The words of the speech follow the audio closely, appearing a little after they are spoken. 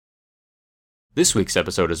This week's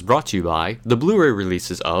episode is brought to you by the Blu-Ray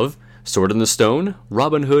releases of Sword in the Stone,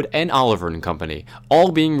 Robin Hood, and Oliver and Company,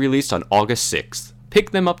 all being released on August 6th.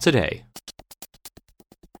 Pick them up today.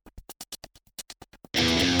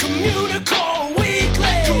 Communicore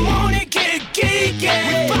Weekly. Come on and get geeky.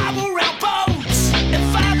 We bob around boats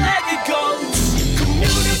and five-legged goats.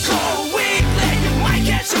 Communicore Weekly. You might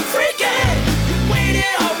catch some freaking. You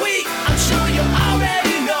waited all week. I'm sure you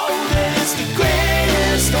already know that it's the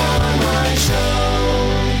greatest online show.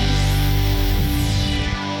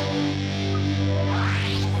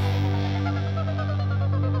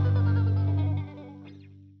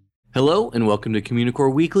 Hello and welcome to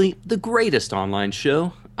Communicore Weekly, the greatest online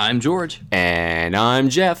show. I'm George. And I'm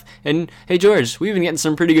Jeff. And hey, George, we've been getting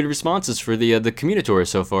some pretty good responses for the Communicore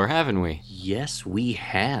so far, haven't we? Yes, we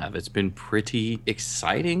have. It's been pretty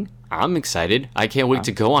exciting. I'm excited. I can't wait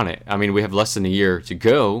to go on it. I mean, we have less than a year to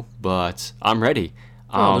go, but I'm ready.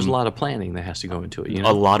 Well, there's a lot of planning that has to go into it, you know?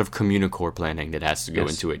 A lot of Communicore planning that has to go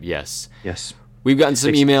into it, yes. Yes. We've gotten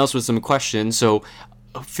some emails with some questions, so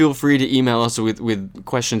feel free to email us with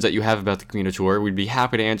questions that you have about the Communicore. We'd be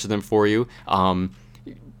happy to answer them for you.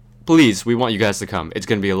 Please, we want you guys to come. It's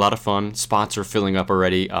going to be a lot of fun. Spots are filling up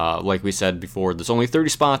already. Like we said before, there's only 30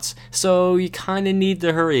 spots, so you kind of need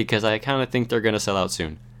to hurry because I kind of think they're going to sell out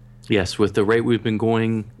soon. Yes, with the rate we've been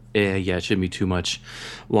going, it shouldn't be too much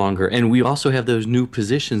longer. And we also have those new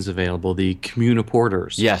positions available, the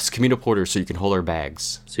Communiporters. Yes, Communiporters, so you can hold our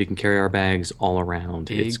bags. So you can carry our bags all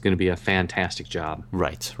around. It's going to be a fantastic job.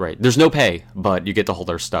 Right. There's no pay, but you get to hold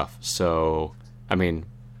our stuff. So, I mean,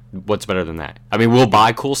 what's better than that? I mean, we'll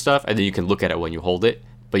buy cool stuff, and then you can look at it when you hold it,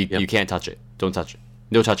 but you can't touch it. Don't touch it.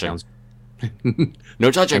 No touching.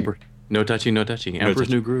 No touching. No touching. Emperor's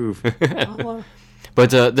New Groove.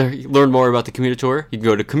 But learn more about the Communicore. You can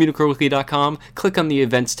go to CommunicoreWeekly.com, click on the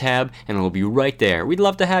events tab, and it'll be right there. We'd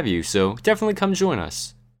love to have you, so definitely come join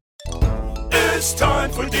us. It's time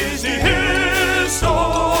for Disney History.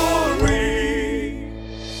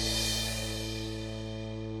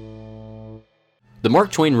 The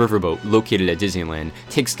Mark Twain riverboat, located at Disneyland,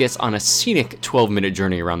 takes guests on a scenic 12-minute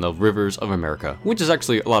journey around the rivers of America, which is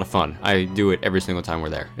actually a lot of fun. I do it every single time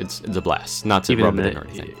we're there. It's a blast, not to rub it in or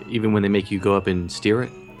anything. Even when they make you go up and steer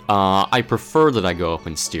it? I prefer that I go up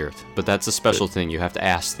and steer it, but that's a special thing. You have to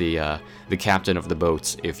ask the captain of the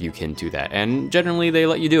boats if you can do that, and generally they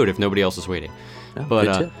let you do it if nobody else is waiting. Oh,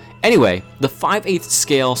 but anyway, the 5/8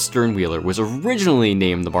 scale sternwheeler was originally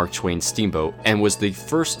named the Mark Twain steamboat and was the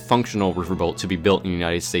first functional riverboat to be built in the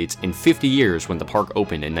United States in 50 years when the park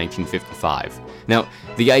opened in 1955. Now,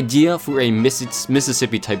 the idea for a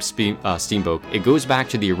Mississippi-type steamboat, it goes back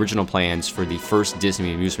to the original plans for the first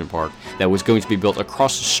Disney amusement park that was going to be built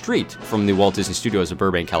across the street from the Walt Disney Studios in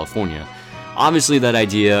Burbank, California. Obviously, that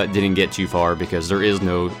idea didn't get too far because there is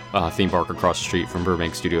no theme park across the street from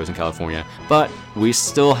Burbank Studios in California, but we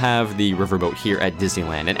still have the riverboat here at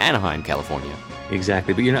Disneyland in Anaheim, California.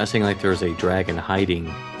 Exactly, but you're not saying like there's a dragon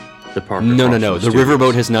hiding the park. No. The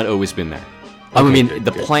riverboat has not always been there. Okay, I mean,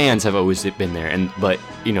 the plans have always been there, but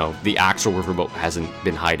you know, the actual riverboat hasn't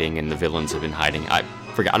been hiding, and the villains have been hiding. I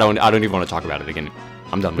forgot. I don't even want to talk about it again.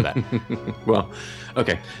 I'm done with that. Well,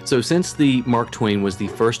 okay. So since the Mark Twain was the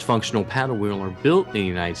first functional paddle wheeler built in the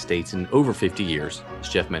United States in over 50 years, as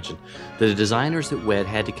Jeff mentioned, the designers at WED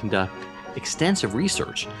had to conduct extensive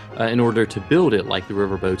research in order to build it like the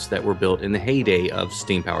riverboats that were built in the heyday of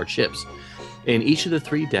steam-powered ships. In each of the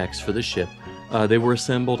 3 decks for the ship, they were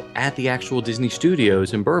assembled at the actual Disney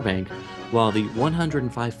Studios in Burbank, while the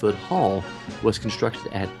 105-foot hull was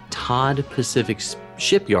constructed at Todd Pacific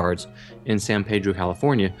Shipyards in San Pedro,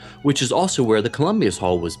 California, which is also where the Columbia's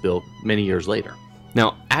hull was built many years later.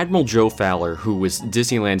 Now, Admiral Joe Fowler, who was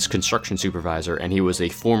Disneyland's construction supervisor, and he was a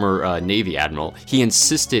former Navy admiral, he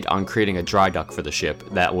insisted on creating a dry dock for the ship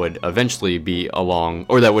that would eventually become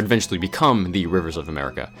the Rivers of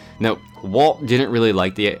America. Now, Walt didn't really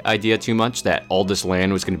like the idea too much that all this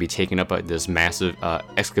land was going to be taken up by this massive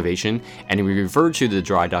excavation, and he referred to the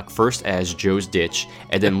dry dock first as Joe's Ditch,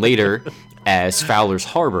 and then later as Fowler's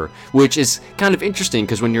Harbor, which is kind of interesting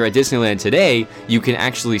because when you're at Disneyland today, you can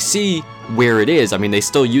actually see where it is. I mean, they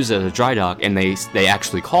still use it as a dry dock, and they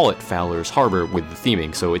actually call it Fowler's Harbor with the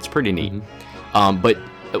theming, so it's pretty neat. But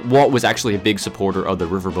Walt was actually a big supporter of the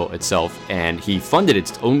riverboat itself, and he funded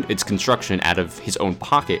its construction out of his own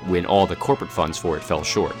pocket when all the corporate funds for it fell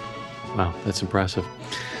short. Wow, that's impressive.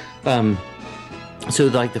 So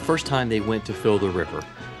like the first time they went to fill the river,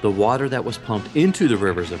 the water that was pumped into the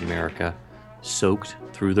rivers of America soaked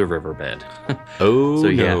through the riverbed.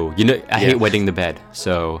 No. You know, I hate wetting the bed,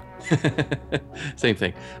 so Same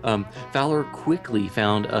thing. Fowler quickly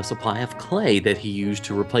found a supply of clay that he used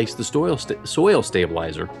to replace the soil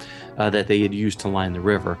stabilizer that they had used to line the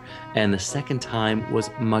river, and the second time was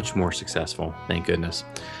much more successful, thank goodness.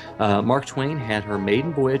 Mark Twain had her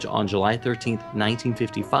maiden voyage on July 13th,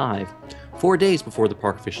 1955, 4 days before the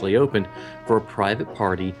park officially opened, for a private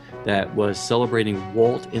party that was celebrating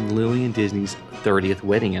Walt and Lillian Disney's 30th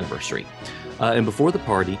wedding anniversary. And before the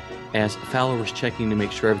party, as Fowler was checking to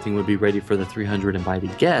make sure everything would be ready for the 300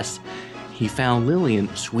 invited guests, he found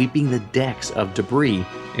Lillian sweeping the decks of debris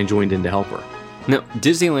and joined in to help her. Now,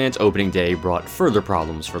 Disneyland's opening day brought further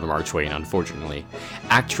problems for the Mark Twain, unfortunately.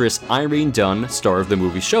 Actress Irene Dunne, star of the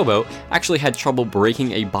movie Showboat, actually had trouble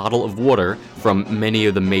breaking a bottle of water from many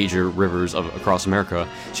of the major rivers across America.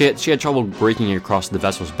 She had trouble breaking it across the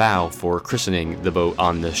vessel's bow for christening the boat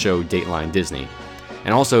on the show Dateline Disney.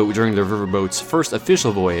 And also, during the riverboat's first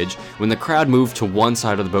official voyage, when the crowd moved to one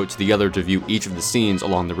side of the boat to the other to view each of the scenes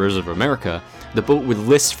along the rivers of America, the boat would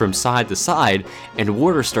list from side to side, and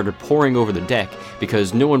water started pouring over the deck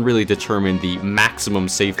because no one really determined the maximum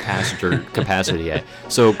safe passenger capacity yet.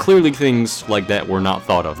 So clearly things like that were not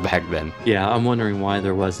thought of back then. Yeah, I'm wondering why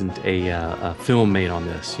there wasn't a film made on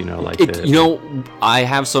this, I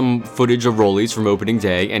have some footage of rollies from opening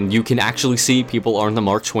day, and you can actually see people on the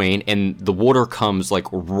Mark Twain, and the water comes like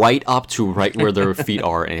right up to right where their feet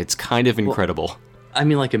are, and it's kind of incredible. I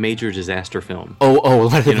mean, like a major disaster film.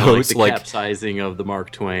 Like the capsizing of the Mark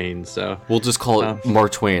Twain. So we'll just call it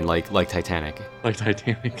Mark Twain, like Titanic. Like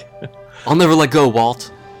Titanic. I'll never let go,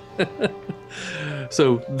 Walt.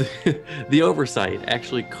 So the oversight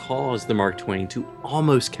actually caused the Mark Twain to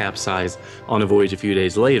almost capsize on a voyage a few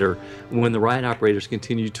days later, when the ride operators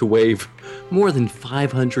continued to wave more than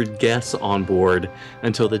 500 guests on board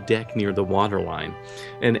until the deck near the waterline.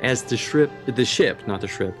 And as the ship,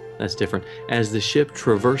 that's different. As the ship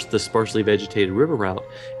traversed the sparsely vegetated river route,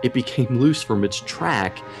 it became loose from its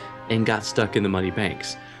track and got stuck in the muddy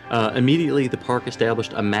banks. Immediately, the park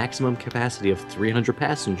established a maximum capacity of 300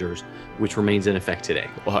 passengers, which remains in effect today.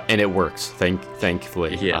 Well, and it works,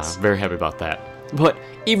 thankfully. Yes. Very happy about that. But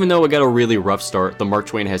even though it got a really rough start, the Mark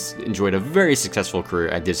Twain has enjoyed a very successful career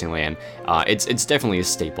at Disneyland. It's definitely a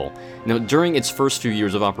staple. Now, during its first few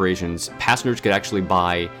years of operations, passengers could actually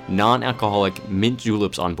buy non-alcoholic mint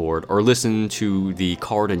juleps on board or listen to the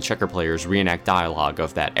card and checker players reenact dialogue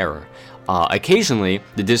of that era. Occasionally,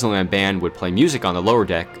 the Disneyland band would play music on the lower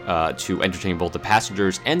deck to entertain both the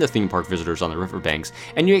passengers and the theme park visitors on the riverbanks,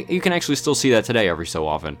 and you can actually still see that today every so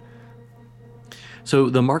often.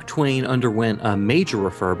 So the Mark Twain underwent a major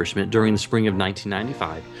refurbishment during the spring of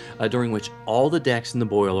 1995, during which all the decks in the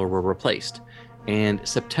boiler were replaced. And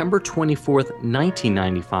September 24th,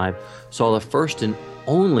 1995 saw the first and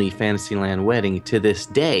only Fantasyland wedding to this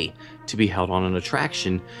day to be held on an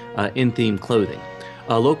attraction in themed clothing.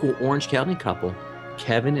 A local Orange County couple,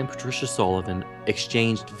 Kevin and Patricia Sullivan,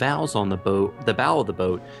 exchanged vows on the bow of the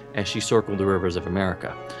boat as she circled the rivers of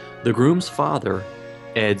America. The groom's father,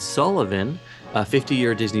 Ed Sullivan, a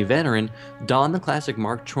 50-year Disney veteran, donned the classic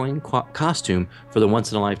Mark Twain costume for the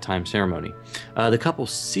once-in-a-lifetime ceremony. The couple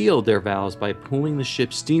sealed their vows by pulling the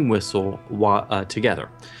ship's steam whistle together.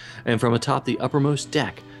 And from atop the uppermost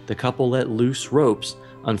deck, the couple let loose ropes,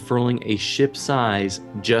 unfurling a ship-size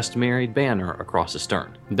 "Just Married" banner across the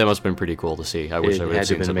stern. That must have been pretty cool to see. I wish I would have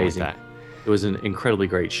seen something like that. It was an incredibly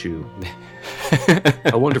great shoe.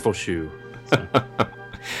 A wonderful shoe.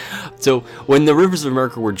 So, when the rivers of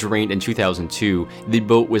America were drained in 2002, the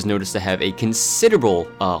boat was noticed to have a considerable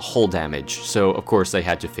hull damage, so of course they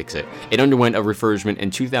had to fix it. It underwent a refurbishment in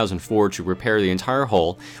 2004 to repair the entire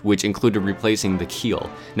hull, which included replacing the keel.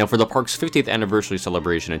 Now, for the park's 50th anniversary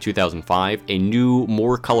celebration in 2005, a new,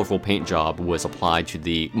 more colorful paint job was applied to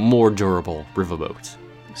the more durable riverboat.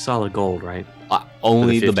 Solid gold, right?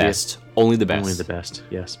 Only the best. Only the best. Only the best,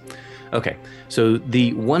 yes. Okay, so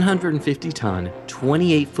the 150-ton,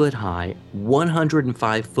 28-foot-high,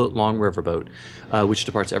 105-foot-long riverboat, which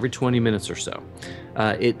departs every 20 minutes or so.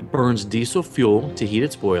 It burns diesel fuel to heat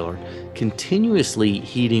its boiler, continuously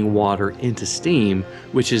heating water into steam,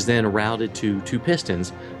 which is then routed to two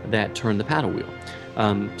pistons that turn the paddle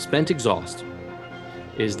wheel. Spent exhaust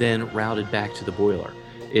is then routed back to the boiler.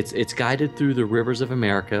 It's guided through the rivers of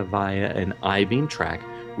America via an I-beam track,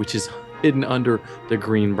 which is hidden under the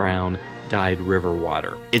green-brown dyed river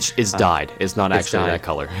water. It's dyed. It's not actually that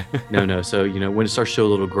color. No. So, when it starts to show a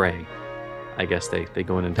little gray, I guess they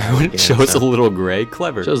go in and dye it When again. it shows a little gray,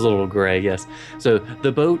 clever. Shows a little gray, yes. So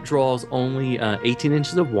the boat draws only 18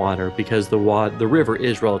 inches of water because the river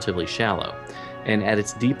is relatively shallow. And at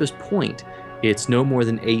its deepest point, it's no more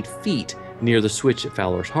than 8 feet, near the switch at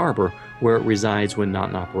Fowler's Harbor, where it resides when not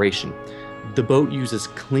in operation. The boat uses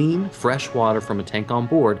clean, fresh water from a tank on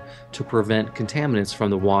board to prevent contaminants from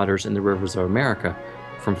the waters in the rivers of America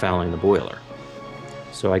from fouling the boiler.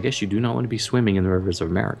 So I guess you do not want to be swimming in the rivers of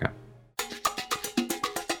America.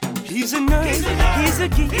 He's a nerd, he's a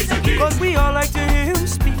geek, but we all like to hear him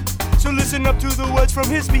speak. So listen up to the words from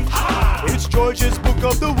his speech. It's George's Book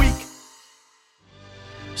of the Week.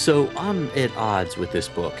 So I'm at odds with this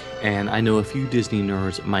book, and I know a few Disney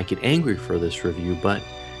nerds might get angry for this review, but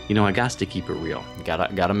I got to keep it real.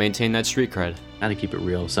 Gotta maintain that street cred. Gotta keep it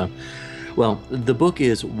real. So, well, the book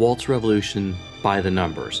is Walts Revolution by the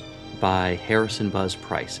Numbers by Harrison Buzz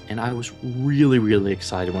Price, and I was really, really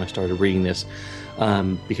excited when I started reading this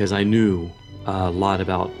because I knew a lot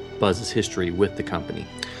about Buzz's history with the company.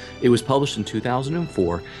 It was published in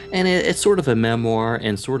 2004, and it's sort of a memoir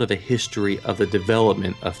and sort of a history of the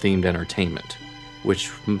development of themed entertainment, which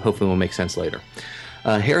hopefully will make sense later.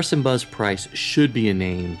 Harrison Buzz Price should be a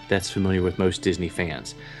name that's familiar with most Disney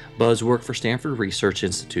fans. Buzz worked for Stanford Research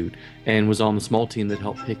Institute and was on the small team that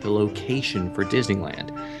helped pick the location for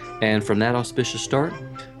Disneyland. And from that auspicious start,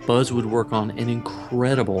 Buzz would work on an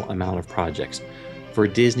incredible amount of projects for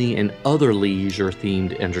Disney and other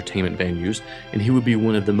leisure-themed entertainment venues, and he would be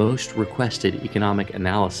one of the most requested economic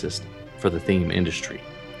analysts for the theme industry.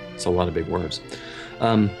 It's a lot of big words.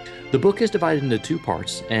 The book is divided into two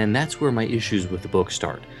parts, and that's where my issues with the book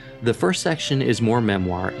start. The first section is more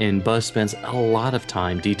memoir, and Buzz spends a lot of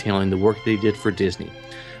time detailing the work that he did for Disney.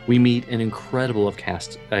 We meet an incredible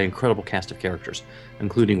cast of characters,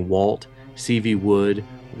 including Walt, C.V. Wood,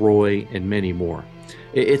 Roy, and many more.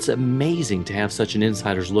 It's amazing to have such an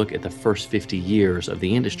insider's look at the first 50 years of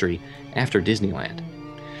the industry after Disneyland.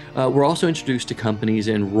 We're also introduced to companies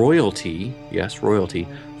and royalty, yes, royalty,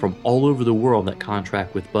 from all over the world that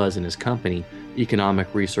contract with Buzz and his company,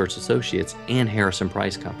 Economic Research Associates, and Harrison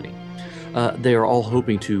Price Company. They are all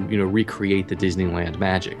hoping to, recreate the Disneyland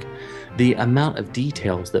magic. The amount of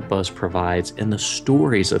details that Buzz provides and the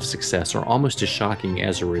stories of success are almost as shocking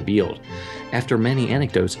as are revealed. After many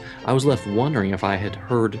anecdotes, I was left wondering if I had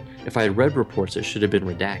read reports that should have been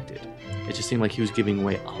redacted. It just seemed like he was giving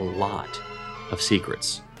away a lot of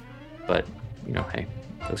secrets. But, hey,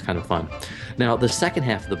 that was kind of fun. Now, the second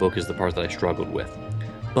half of the book is the part that I struggled with.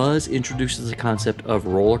 Buzz introduces the concept of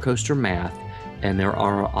roller coaster math, and there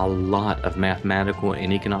are a lot of mathematical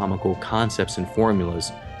and economical concepts and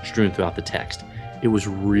formulas strewn throughout the text. It was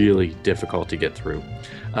really difficult to get through.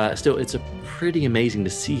 Still, it's pretty amazing to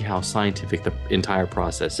see how scientific the entire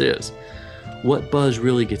process is. What Buzz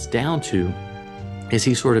really gets down to is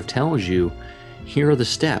he sort of tells you, here are the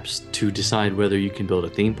steps to decide whether you can build a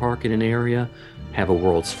theme park in an area, have a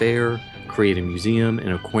World's Fair, create a museum,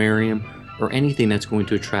 an aquarium, or anything that's going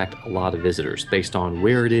to attract a lot of visitors based on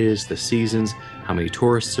where it is, the seasons, how many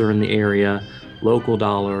tourists are in the area, local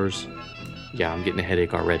dollars. Yeah, I'm getting a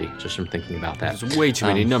headache already just from thinking about that. There's way too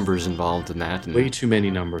many numbers involved in that. And way too many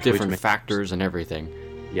numbers. Different factors and everything.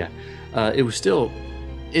 Yeah. It was still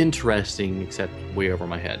interesting, except way over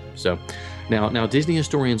my head. So now Disney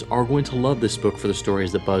historians are going to love this book for the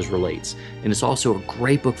stories that Buzz relates. And it's also a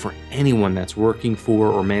great book for anyone that's working for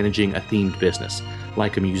or managing a themed business,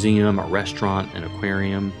 like a museum, a restaurant, an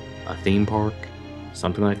aquarium, a theme park,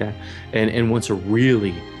 something like that, and wants a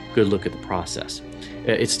really good look at the process.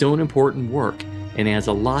 It's still an important work and adds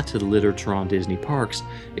a lot to the literature on Disney parks,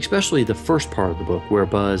 especially the first part of the book where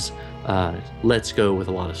Buzz lets go with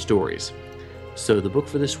a lot of stories. So the book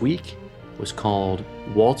for this week was called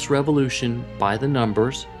Walts Revolution by the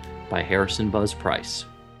Numbers by Harrison Buzz Price.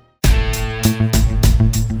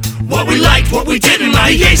 What we liked, what we didn't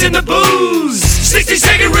like, Yays and the Booze,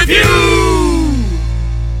 60-second review!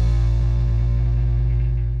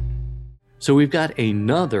 So we've got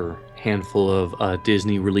another handful of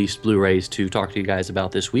Disney released Blu-rays to talk to you guys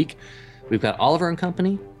about this week. We've got Oliver and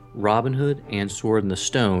Company, Robin Hood, and Sword in the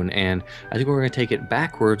Stone, and I think we're going to take it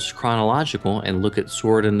backwards, chronological, and look at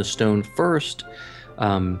Sword in the Stone first,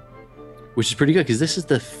 which is pretty good because this is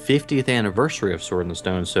the 50th anniversary of Sword in the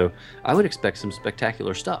Stone, so I would expect some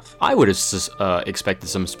spectacular stuff. I would have expected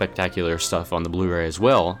some spectacular stuff on the Blu-ray as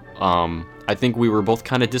well. I think we were both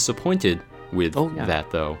kind of disappointed with that,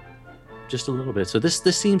 though. Just a little bit. So this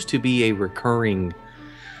seems to be a recurring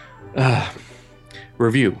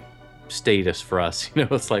review status for us.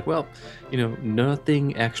 It's like, well,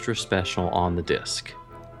 nothing extra special on the disc.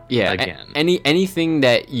 Yeah, again. Anything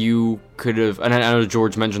that you could have, and I know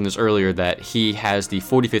George mentioned this earlier, that he has the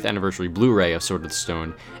 45th anniversary Blu-ray of Sword of the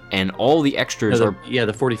Stone, and all the extras are... Yeah,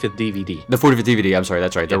 the 45th DVD. The 45th DVD, I'm sorry,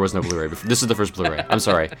 that's right. There was no Blu-ray before. This is the first Blu-ray. I'm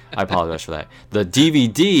sorry. I apologize for that. The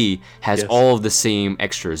DVD has all of the same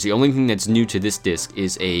extras. The only thing that's new to this disc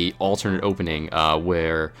is a alternate opening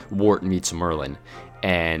where Wart meets Merlin.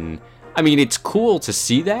 And, I mean, it's cool to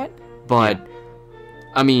see that, but,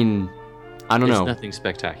 I mean... I don't know. It's nothing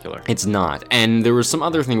spectacular. It's not. And there was some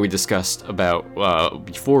other thing we discussed about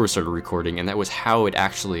before we started recording, and that was how it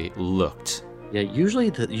actually looked. Yeah, usually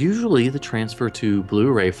the transfer to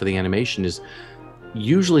Blu-ray for the animation is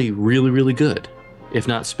usually really, really good, if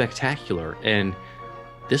not spectacular. And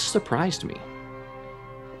this surprised me.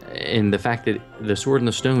 And the fact that the Sword in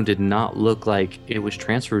the Stone did not look like it was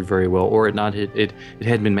transferred very well, or it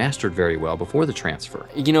had been mastered very well before the transfer.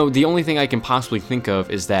 You know, the only thing I can possibly think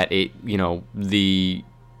of is that the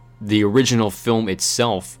original film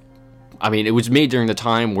itself, I mean, it was made during the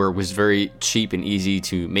time where it was very cheap and easy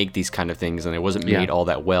to make these kind of things, and it wasn't made all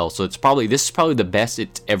that well. So this is probably the best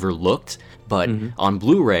it's ever looked. But on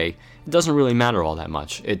Blu-ray, it doesn't really matter all that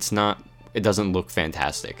much. It doesn't look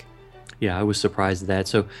fantastic. Yeah, I was surprised at that.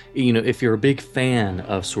 So, if you're a big fan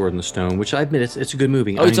of Sword in the Stone, which I admit it's a good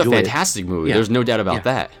movie. Oh, it's a fantastic movie. Yeah. There's no doubt about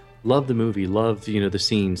that. Love the movie. Love, the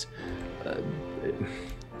scenes.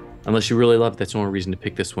 Unless you really love it, that's the only reason to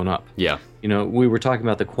pick this one up. Yeah. We were talking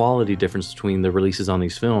about the quality difference between the releases on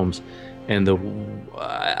these films, and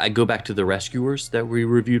I go back to The Rescuers that we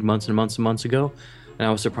reviewed months and months and months ago, and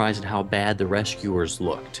I was surprised at how bad The Rescuers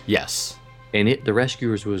looked. Yes. And The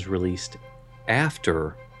Rescuers was released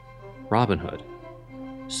after Robin Hood.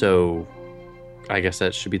 So I guess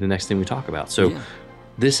that should be the next thing we talk about. So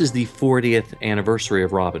this is the 40th anniversary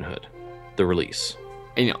of Robin Hood, the release.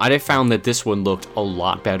 And I found that this one looked a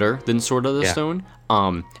lot better than Sword of the Stone.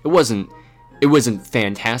 It wasn't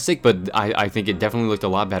fantastic, but I think it definitely looked a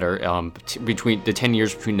lot better. Between the 10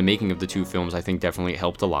 years between the making of the two films, I think definitely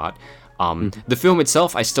helped a lot. The film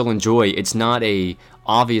itself, I still enjoy. It's not a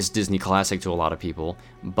obvious Disney classic to a lot of people,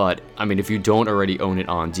 but I mean, if you don't already own it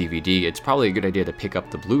on DVD, it's probably a good idea to pick up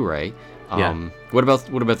the Blu-ray. What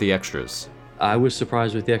about the extras? I was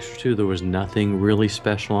surprised with the extras too. There was nothing really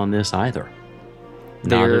special on this either.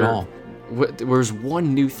 Not at all. There was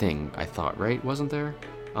one new thing, I thought, right? Wasn't there?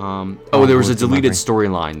 There was a deleted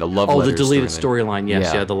storyline, the love letters. Oh, the deleted storyline,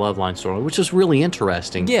 yes, the love line storyline, which is really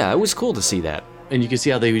interesting. Yeah, it was cool to see that. And you can see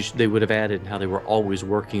how they would have added and how they were always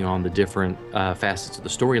working on the different facets of the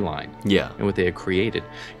storyline. Yeah. And what they had created.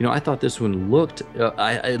 I thought this one looked,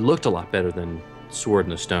 it looked a lot better than Sword in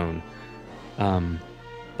the Stone.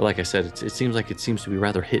 But like I said, it seems to be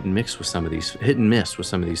rather hit and miss with some of these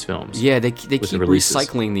films. Yeah, they keep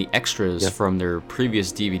recycling the extras from their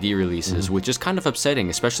previous DVD releases, which is kind of upsetting,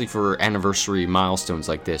 especially for anniversary milestones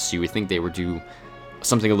like this. You would think they would do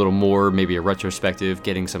something a little more, maybe a retrospective,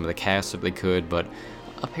 getting some of the cast if they could, but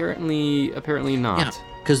apparently not. Yeah,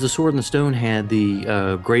 because the Sword in the Stone had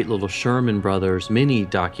the great little Sherman Brothers mini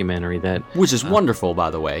documentary which is wonderful, by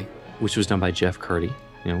the way, which was done by Jeff Curdy.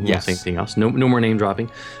 We won't say anything else. No more name dropping,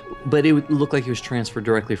 but it looked like it was transferred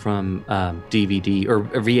directly from DVD or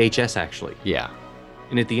VHS actually. Yeah.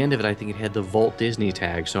 And at the end of it, I think it had the Walt Disney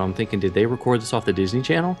tag. So I'm thinking, did they record this off the Disney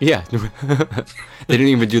Channel? Yeah. They didn't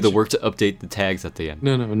even do the work to update the tags at the end.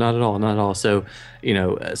 No, not at all. So,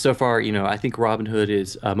 so far, I think Robin Hood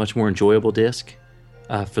is a much more enjoyable disc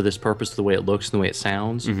for this purpose, the way it looks and the way it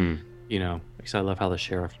sounds. Because I love how the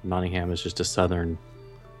Sheriff of Nottingham is just a Southern.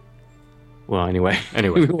 Well, anyway,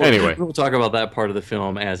 we'll talk about that part of the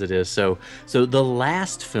film as it is. So the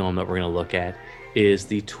last film that we're going to look at is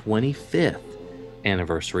the 25th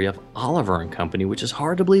anniversary of Oliver and Company, which is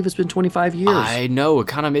hard to believe it's been 25 years. I know, it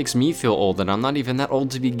kind of makes me feel old, and I'm not even that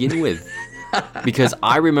old to begin with. Because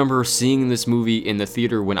I remember seeing this movie in the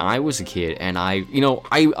theater when I was a kid, and I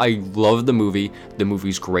love the movie. The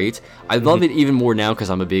movie's great. I love it even more now because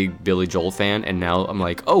I'm a big Billy Joel fan, and now I'm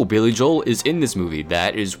like, oh, Billy Joel is in this movie.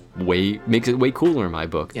 That makes it way cooler in my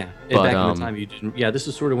book. Yeah, but back in the time you didn't. Yeah, this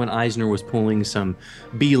is sort of when Eisner was pulling some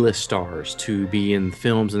B-list stars to be in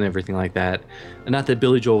films and everything like that. And not that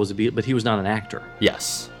Billy Joel was but he was not an actor.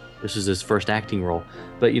 Yes. This is his first acting role.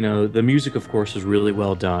 But, the music, of course, is really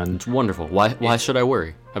well done. It's wonderful. Why should I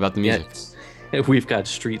worry about the music? Yeah, we've got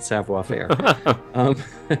street savoir-faire.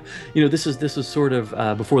 This is sort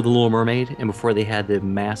of before The Little Mermaid and before they had the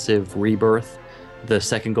massive rebirth, the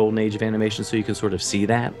second golden age of animation, so you can sort of see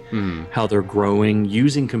that, how they're growing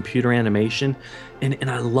using computer animation.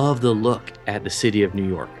 And I love the look at the city of New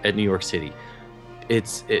York, at New York City.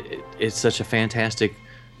 It's such a fantastic,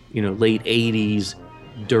 late 80s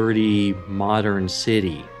dirty, modern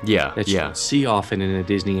city Yeah, that you don't see often in a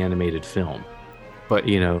Disney animated film. But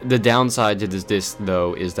You know, the downside to this disc,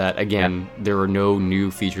 though, is that again there are no new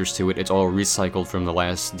features to it. It's all recycled from the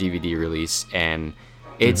last DVD release, and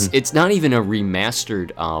it's not even a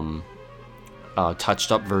remastered,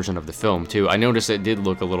 touched up version of the film too. I noticed it did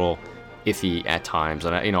look a little iffy at times,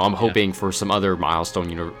 and I'm hoping for some other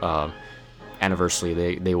milestone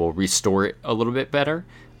anniversary they will restore it a little bit better.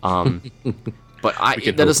 But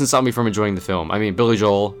that doesn't stop me from enjoying the film. I mean, Billy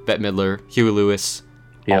Joel, Bette Midler, Huey Lewis,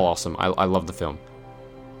 all awesome. I love the film.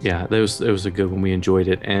 Yeah, it was a good one. We enjoyed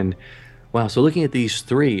it. And wow, so looking at these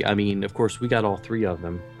three, I mean, of course, we got all three of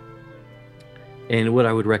them. And what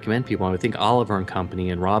I would recommend people, I would think Oliver and Company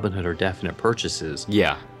and Robin Hood are definite purchases.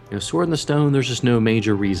 Yeah. Sword in the Stone, there's just no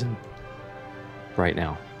major reason right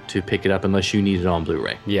now to pick it up unless you need it on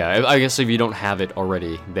Blu-ray. Yeah, I guess if you don't have it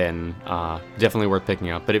already, then definitely worth picking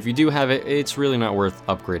up. But if you do have it, it's really not worth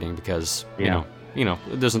upgrading because,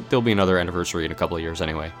 there'll be another anniversary in a couple of years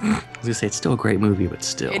anyway. I was going to say, it's still a great movie, but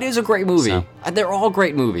still. It is a great movie. So, they're all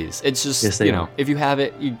great movies. It's just, yes, they are. If you have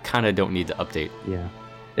it, you kind of don't need to update. Yeah.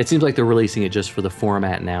 It seems like they're releasing it just for the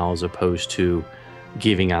format now as opposed to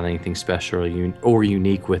giving out anything special or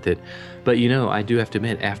unique with it. But, I do have to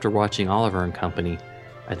admit, after watching Oliver and Company,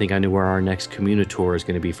 I think I know where our next Communicore is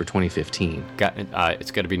going to be for 2015.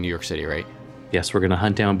 It's got to be New York City, right? Yes, we're going to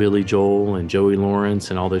hunt down Billy Joel and Joey Lawrence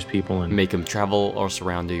and all those people. And make them travel all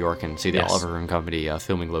around New York and see the Oliver and Company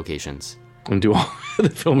filming locations. And do all the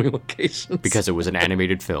filming locations. Because it was an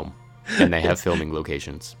animated film, and they have filming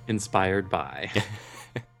locations. Inspired by.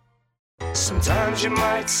 Sometimes you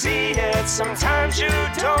might see it, sometimes you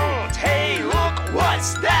don't. Hey, look,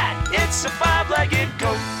 what's that? It's a five-legged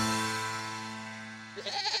goat.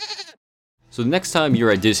 So the next time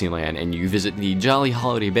you're at Disneyland and you visit the Jolly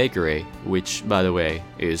Holiday Bakery, which, by the way,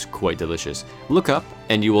 is quite delicious, look up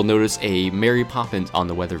and you will notice a Mary Poppins on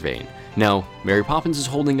the weather vane. Now, Mary Poppins is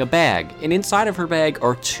holding a bag, and inside of her bag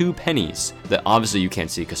are 2 pennies that obviously you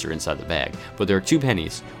can't see because they're inside the bag, but there are 2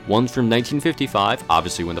 pennies. One's from 1955,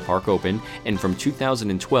 obviously when the park opened, and from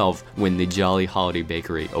 2012 when the Jolly Holiday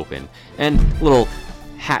Bakery opened. And a little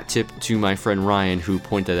hat tip to my friend Ryan who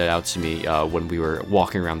pointed that out to me when we were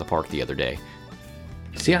walking around the park the other day.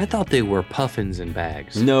 See, I thought they were puffins in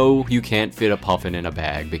bags. No, you can't fit a puffin in a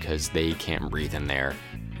bag because they can't breathe in there.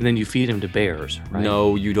 And then you feed them to bears, right?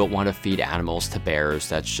 No, you don't want to feed animals to bears.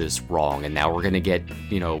 That's just wrong. And now we're going to get,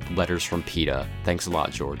 letters from PETA. Thanks a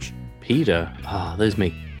lot, George. PETA? Oh, those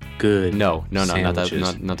make good No, not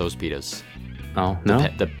sandwiches. not those PETAs. Oh, no?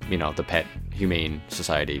 The Pet Humane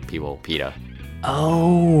Society people, PETA.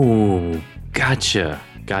 Oh, gotcha.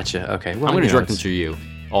 Okay. Well, I'm going to direct them to you.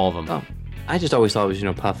 All of them. Oh, I just always thought it was,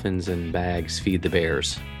 puffins and bags feed the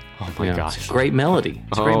bears. Oh my gosh. It's a great melody.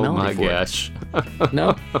 It's a great melody for gosh. it.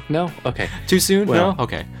 No? Okay. Too soon? Well, No?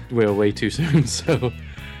 Okay. Well, way too soon. So,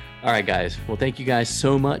 all right, guys. Well, thank you guys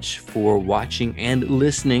so much for watching and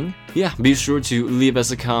listening. Yeah, be sure to leave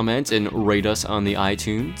us a comment and rate us on the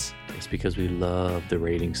iTunes. It's because we love the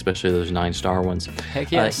ratings, especially those 9-star ones.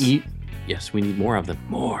 Heck yes. Yes, we need more of them.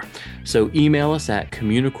 More. So email us at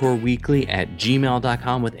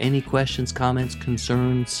communicoreweekly@gmail.com with any questions, comments,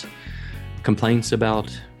 concerns, complaints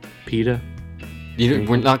about PETA.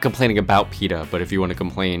 We're not complaining about PETA, but if you want to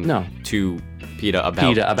complain to PETA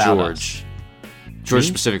about George. George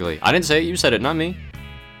specifically. I didn't say it, you said it, not me.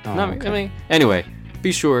 Okay. Me. Anyway,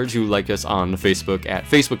 be sure to like us on Facebook at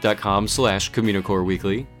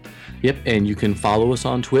facebook.com/CommunicoreWeekly. Yep, and you can follow us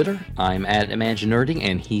on Twitter. I'm at Imaginerding,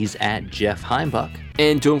 and he's at Jeff Heimbuck.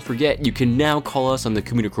 And don't forget, you can now call us on the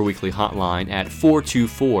Communicore Weekly hotline at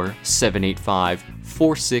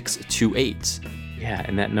 424-785-4628. Yeah,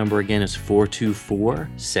 and that number again is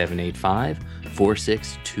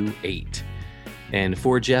 424-785-4628. And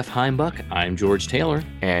for Jeff Heimbuck, I'm George Taylor.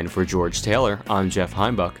 And for George Taylor, I'm Jeff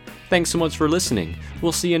Heimbuck. Thanks so much for listening.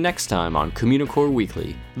 We'll see you next time on Communicore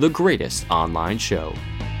Weekly, the greatest online show.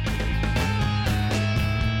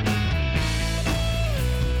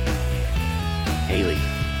 Haley.